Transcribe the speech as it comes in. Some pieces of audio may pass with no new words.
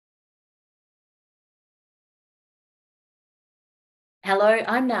Hello,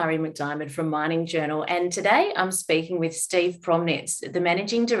 I'm Nari McDiarmid from Mining Journal, and today I'm speaking with Steve Promnitz, the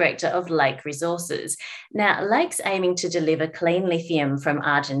Managing Director of Lake Resources. Now, Lake's aiming to deliver clean lithium from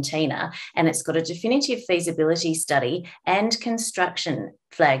Argentina, and it's got a definitive feasibility study and construction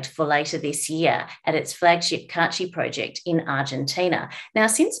flagged for later this year at its flagship Kachi project in Argentina. Now,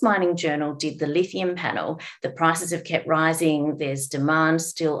 since Mining Journal did the lithium panel, the prices have kept rising. There's demand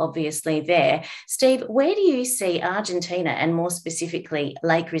still obviously there. Steve, where do you see Argentina and more specifically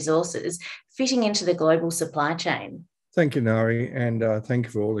Lake Resources fitting into the global supply chain? Thank you, Nari, and thank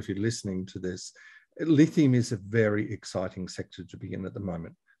you for all of you listening to this. Lithium is a very exciting sector to be in at the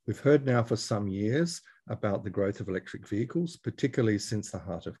moment. We've heard now for some years about the growth of electric vehicles, particularly since the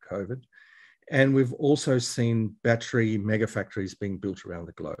heart of COVID. And we've also seen battery mega factories being built around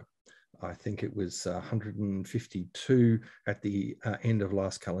the globe. I think it was 152 at the end of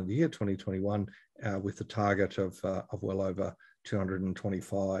last calendar year, 2021, with a target of well over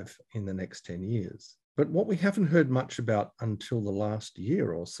 225 in the next 10 years. But what we haven't heard much about until the last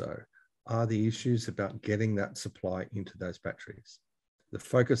year or so are the issues about getting that supply into those batteries. The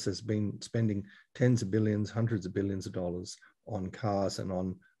focus has been spending tens of billions, hundreds of billions of dollars on cars and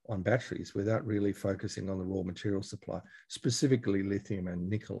on batteries without really focusing on the raw material supply, specifically lithium and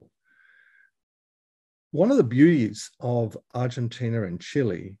nickel. One of the beauties of Argentina and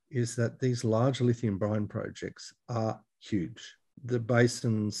Chile is that these large lithium brine projects are huge. The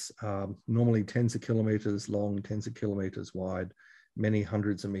basins are normally tens of kilometers long, tens of kilometers wide, many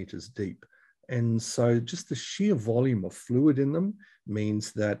hundreds of meters deep. And so just the sheer volume of fluid in them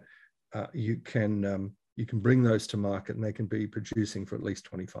means that you can bring those to market and they can be producing for at least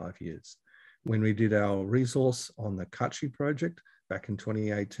 25 years. When we did our resource on the Kachi project back in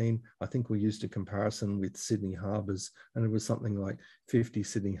 2018, I think we used a comparison with Sydney Harbours, and it was something like 50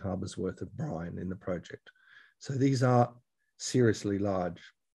 Sydney Harbours worth of brine in the project. So these are seriously large.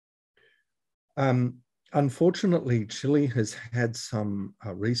 Unfortunately, Chile has had some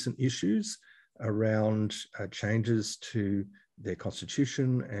recent issues around changes to their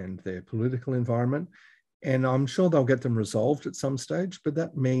constitution and their political environment. And I'm sure they'll get them resolved at some stage, but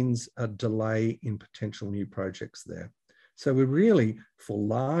that means a delay in potential new projects there. So we're really, for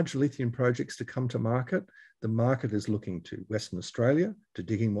large lithium projects to come to market, the market is looking to Western Australia, to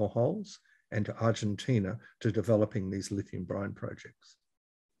digging more holes, and to Argentina, to developing these lithium brine projects.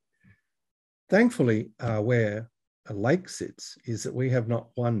 Thankfully, where a lake sits is that we have not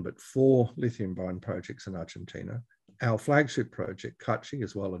one, but 4 lithium brine projects in Argentina. Our flagship project, Kachi,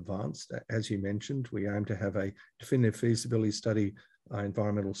 is well advanced. As you mentioned, we aim to have a definitive feasibility study,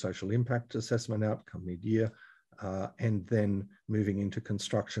 environmental social impact assessment outcome mid-year, and then moving into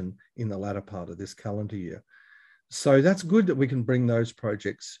construction in the latter part of this calendar year. So that's good that we can bring those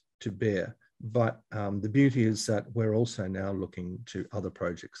projects to bear. But the beauty is that we're also now looking to other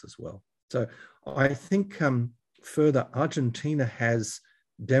projects as well. So I think further, Argentina has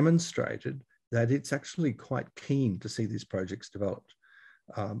demonstrated that it's actually quite keen to see these projects developed.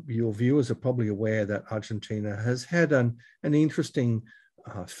 Your viewers are probably aware that Argentina has had an interesting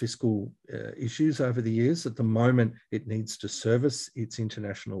fiscal issues over the years. At the moment, it needs to service its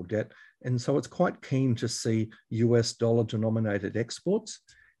international debt. And so it's quite keen to see US dollar denominated exports,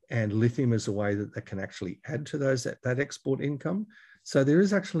 and lithium is a way that they can actually add to that export income. So there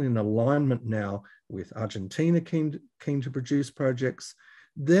is actually an alignment now with Argentina keen to produce projects.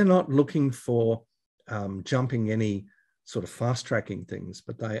 They're not looking for jumping any sort of fast tracking things,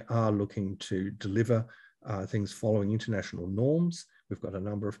 but they are looking to deliver things following international norms. We've got a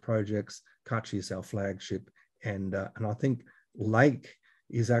number of projects. Kachi is our flagship, and I think Lake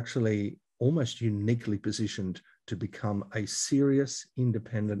is actually almost uniquely positioned to become a serious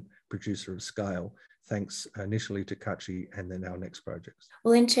independent producer of scale, thanks initially to Kachi and then our next projects.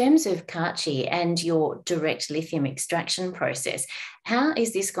 Well, in terms of Kachi and your direct lithium extraction process, how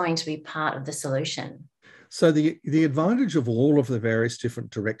is this going to be part of the solution? So the advantage of all of the various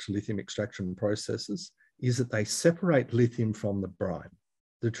different direct lithium extraction processes is that they separate lithium from the brine.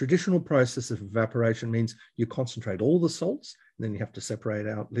 The traditional process of evaporation means you concentrate all the salts, and then you have to separate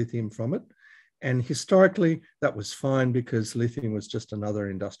out lithium from it. And historically, that was fine because lithium was just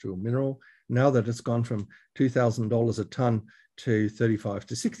another industrial mineral. Now that it's gone from $2,000 a ton to $35,000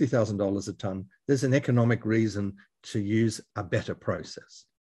 to $60,000 a ton, there's an economic reason to use a better process.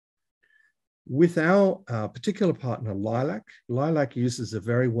 With our particular partner, Lilac uses a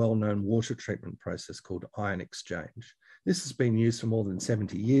very well-known water treatment process called ion exchange. This has been used for more than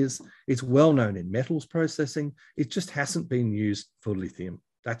 70 years. It's well known in metals processing. It just hasn't been used for lithium.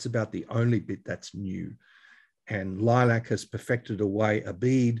 That's about the only bit that's new. And Lilac has perfected a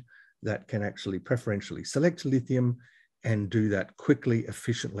bead that can actually preferentially select lithium and do that quickly,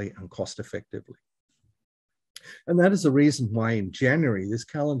 efficiently, and cost effectively. And that is the reason why in January this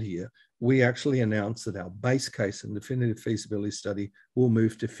calendar year, we actually announced that our base case and definitive feasibility study will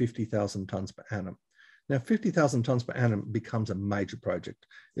move to 50,000 tonnes per annum. Now, 50,000 tonnes per annum becomes a major project.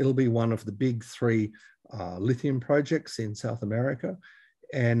 It'll be one of the big three lithium projects in South America.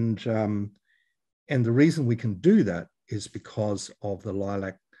 And the reason we can do that is because of the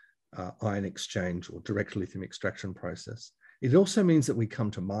lilac ion exchange or direct lithium extraction process. It also means that we come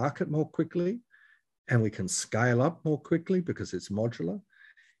to market more quickly and we can scale up more quickly because it's modular.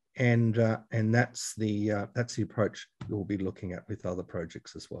 And that's the approach we'll be looking at with other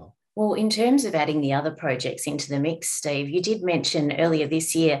projects as well. Well, in terms of adding the other projects into the mix, Steve, you did mention earlier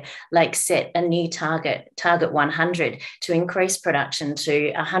this year, Lake set a new target 100, to increase production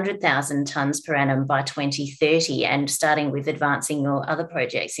to 100,000 tonnes per annum by 2030, and starting with advancing your other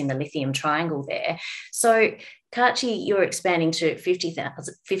projects in the lithium triangle there. So Kachi, you're expanding to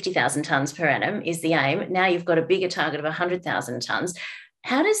 50,000 tonnes per annum is the aim. Now you've got a bigger target of 100,000 tonnes.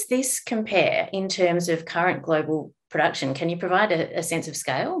 How does this compare in terms of current global production? Can you provide a sense of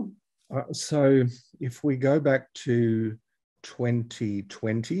scale? So if we go back to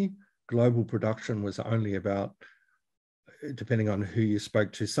 2020, global production was only about, depending on who you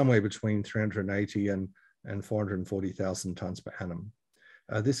spoke to, somewhere between 380 and 440,000 tonnes per annum.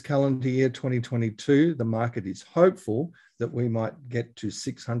 This calendar year, 2022, the market is hopeful that we might get to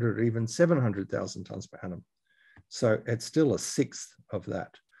 600 or even 700,000 tonnes per annum. So it's still a sixth of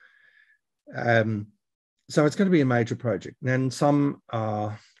that. So it's going to be a major project. And some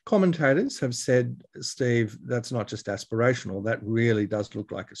commentators have said, Steve, that's not just aspirational, that really does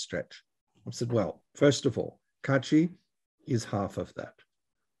look like a stretch. I said, well, first of all, Kachi is half of that.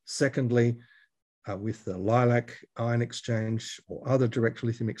 Secondly, with the lilac ion exchange or other direct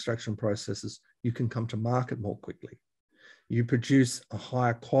lithium extraction processes, you can come to market more quickly. You produce a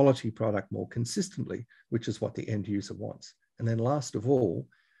higher quality product more consistently, which is what the end user wants. And then last of all,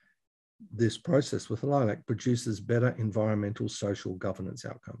 this process with lilac produces better environmental, social, governance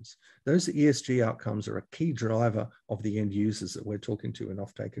outcomes. Those ESG outcomes are a key driver of the end users that we're talking to in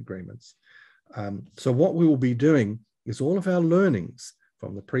offtake agreements. So what we will be doing is all of our learnings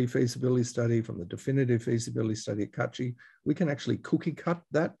from the pre-feasibility study, from the definitive feasibility study at Kachi, we can actually cookie cut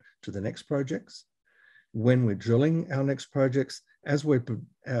that to the next projects. When we're drilling our next projects, as we're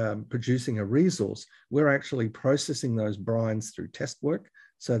producing a resource, we're actually processing those brines through test work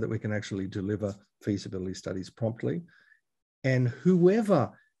so that we can actually deliver feasibility studies promptly. And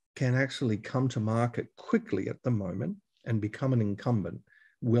whoever can actually come to market quickly at the moment and become an incumbent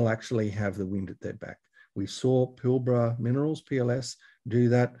will actually have the wind at their back. We saw Pilbara Minerals, PLS, do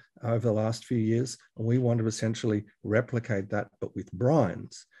that over the last few years, and we want to essentially replicate that, but with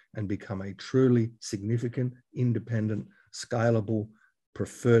brines, and become a truly significant, independent, scalable,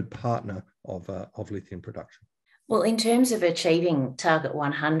 preferred partner of lithium production. Well, in terms of achieving Target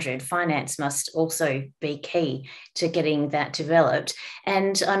 100, finance must also be key to getting that developed.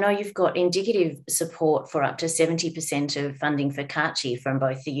 And I know you've got indicative support for up to 70% of funding for Kachi from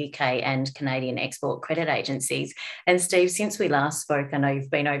both the UK and Canadian export credit agencies. And Steve, since we last spoke, I know you've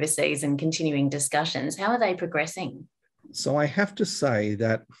been overseas and continuing discussions. How are they progressing? So I have to say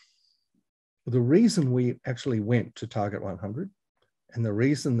that the reason we actually went to Target 100 and the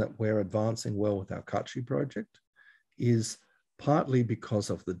reason that we're advancing well with our Kachi project is partly because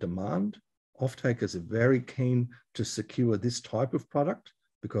of the demand. Off-takers are very keen to secure this type of product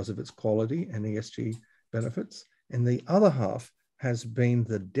because of its quality and ESG benefits. And the other half has been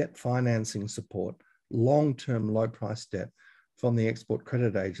the debt financing support, long-term low-price debt from the Export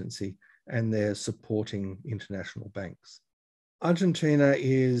Credit Agency and their supporting international banks. Argentina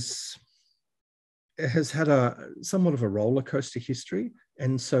has had somewhat of a roller coaster history,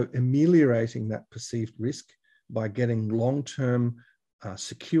 and so ameliorating that perceived risk by getting long-term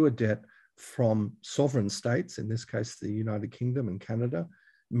secure debt from sovereign states, in this case, the United Kingdom and Canada,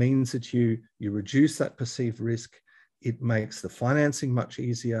 means that you reduce that perceived risk. It makes the financing much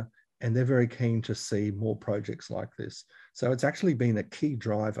easier, and they're very keen to see more projects like this. So it's actually been a key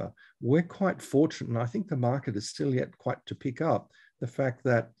driver. We're quite fortunate, and I think the market is still yet quite to pick up the fact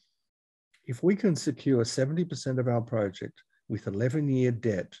that if we can secure 70% of our project with 11-year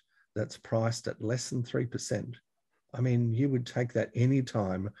debt that's priced at less than 3%, I mean, you would take that any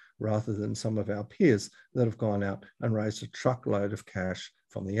time rather than some of our peers that have gone out and raised a truckload of cash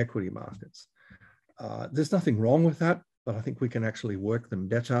from the equity markets. There's nothing wrong with that, but I think we can actually work them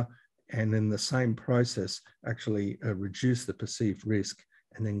better and in the same process actually reduce the perceived risk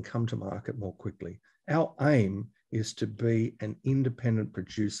and then come to market more quickly. Our aim is to be an independent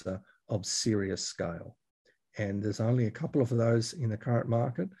producer of serious scale. And there's only a couple of those in the current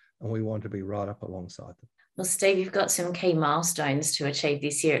market, and we want to be right up alongside them. Well, Steve, you've got some key milestones to achieve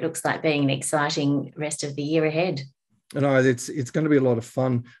this year. It looks like being an exciting rest of the year ahead. No, it's going to be a lot of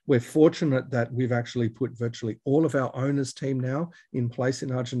fun. We're fortunate that we've actually put virtually all of our owners team now in place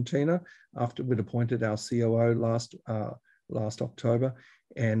in Argentina after we'd appointed our COO last October.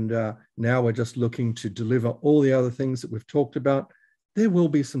 And now we're just looking to deliver all the other things that we've talked about. There will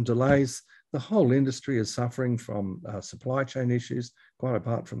be some delays. The whole industry is suffering from supply chain issues, quite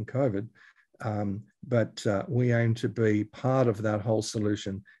apart from COVID. But we aim to be part of that whole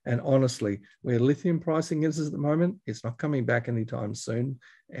solution. And honestly, where lithium pricing is at the moment, it's not coming back anytime soon.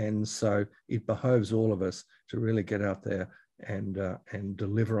 And so it behoves all of us to really get out there and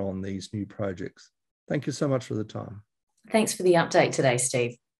deliver on these new projects. Thank you so much for the time. Thanks for the update today,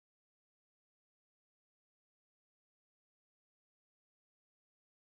 Steve.